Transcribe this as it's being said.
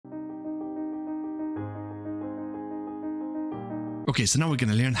Okay, so now we're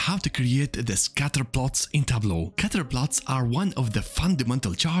gonna learn how to create the scatter plots in Tableau. Scatter plots are one of the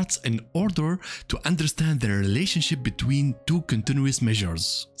fundamental charts in order to understand the relationship between two continuous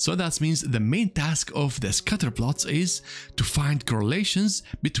measures. So that means the main task of the scatter plots is to find correlations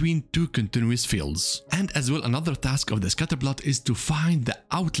between two continuous fields. And as well, another task of the scatter plot is to find the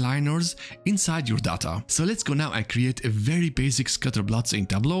outliers inside your data. So let's go now and create a very basic scatter plots in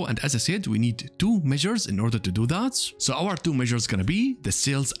Tableau. And as I said, we need two measures in order to do that. So our two measures gonna be the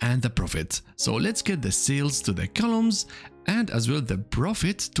sales and the profit. So let's get the sales to the columns and as well the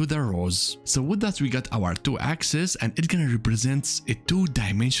profit to the rows. So with that, we got our two axes and it's gonna represent a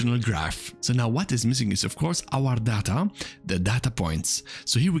two-dimensional graph. So now what is missing is of course our data, the data points.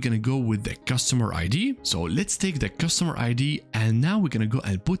 So here we're gonna go with the customer ID. So let's take the customer ID and now we're gonna go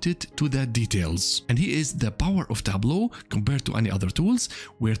and put it to the details. And here is the power of Tableau compared to any other tools,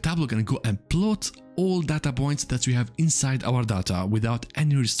 where Tableau gonna go and plot all data points that we have inside our data without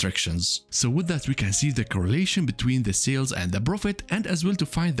any restrictions. So with that, we can see the correlation between the sales and the profit, and as well to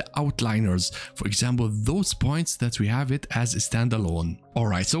find the outliers. For example, those points that we have it as a standalone.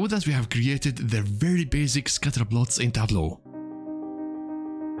 Alright, so with that, we have created the very basic scatter plots in Tableau.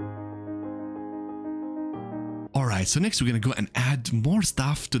 Alright, so next we're gonna go and add more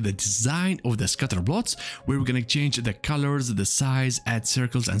stuff to the design of the scatter plots, where we're gonna change the colors, the size, add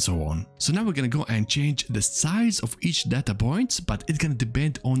circles, and so on. So now we're gonna go and change the size of each data point, but it's gonna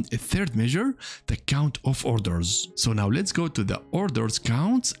depend on a third measure, the count of orders. So now let's go to the orders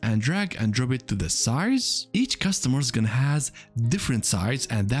count and drag and drop it to the size. Each customer is gonna has different size,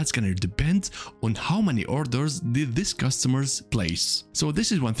 and that's gonna depend on how many orders did this customers place. So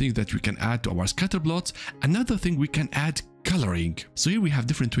this is one thing that we can add to our scatter plot. Another thing, we can add coloring. So here we have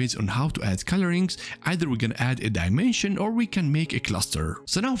different ways on how to add colorings. Either we can add a dimension or we can make a cluster.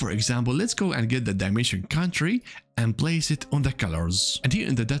 So now for example, let's go and get the dimension country and place it on the colors. And here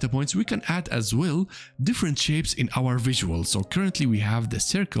in the data points, we can add as well different shapes in our visual. So currently we have the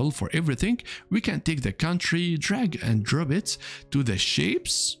circle for everything. We can take the country, drag and drop it to the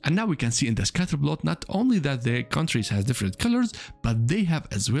shapes. And now we can see in the scatter plot, not only that the countries has different colors, but they have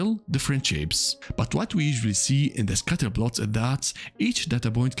as well different shapes. But what we usually see in the scatter plot is that each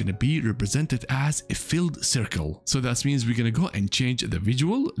data point can be represented as a filled circle. So that means we're gonna go and change the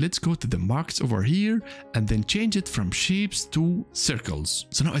visual. Let's go to the marks over here and then change it from shapes to circles.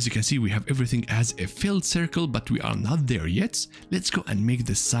 So now as you can see, we have everything as a filled circle, but we are not there yet. Let's go and make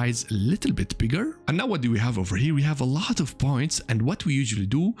the size a little bit bigger. And now what do we have over here? We have a lot of points, and what we usually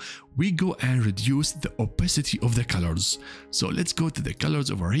do, we go and reduce the opacity of the colors. So let's go to the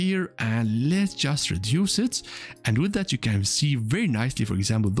colors over here and let's just reduce it. And with that, you can see very nicely, for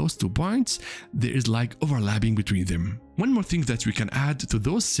example, those 2 points, there is like overlapping between them. One more thing that we can add to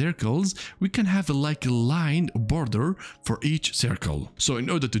those circles, we can have like a line border for each circle. So in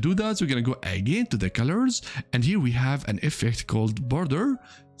order to do that, we're gonna go again to the colors, and here we have an effect called border.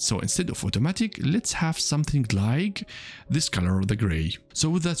 So instead of automatic, let's have something like this color, the gray. So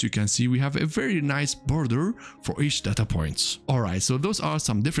with that, you can see we have a very nice border for each data point. Alright, so those are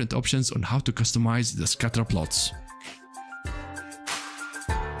some different options on how to customize the scatter plots.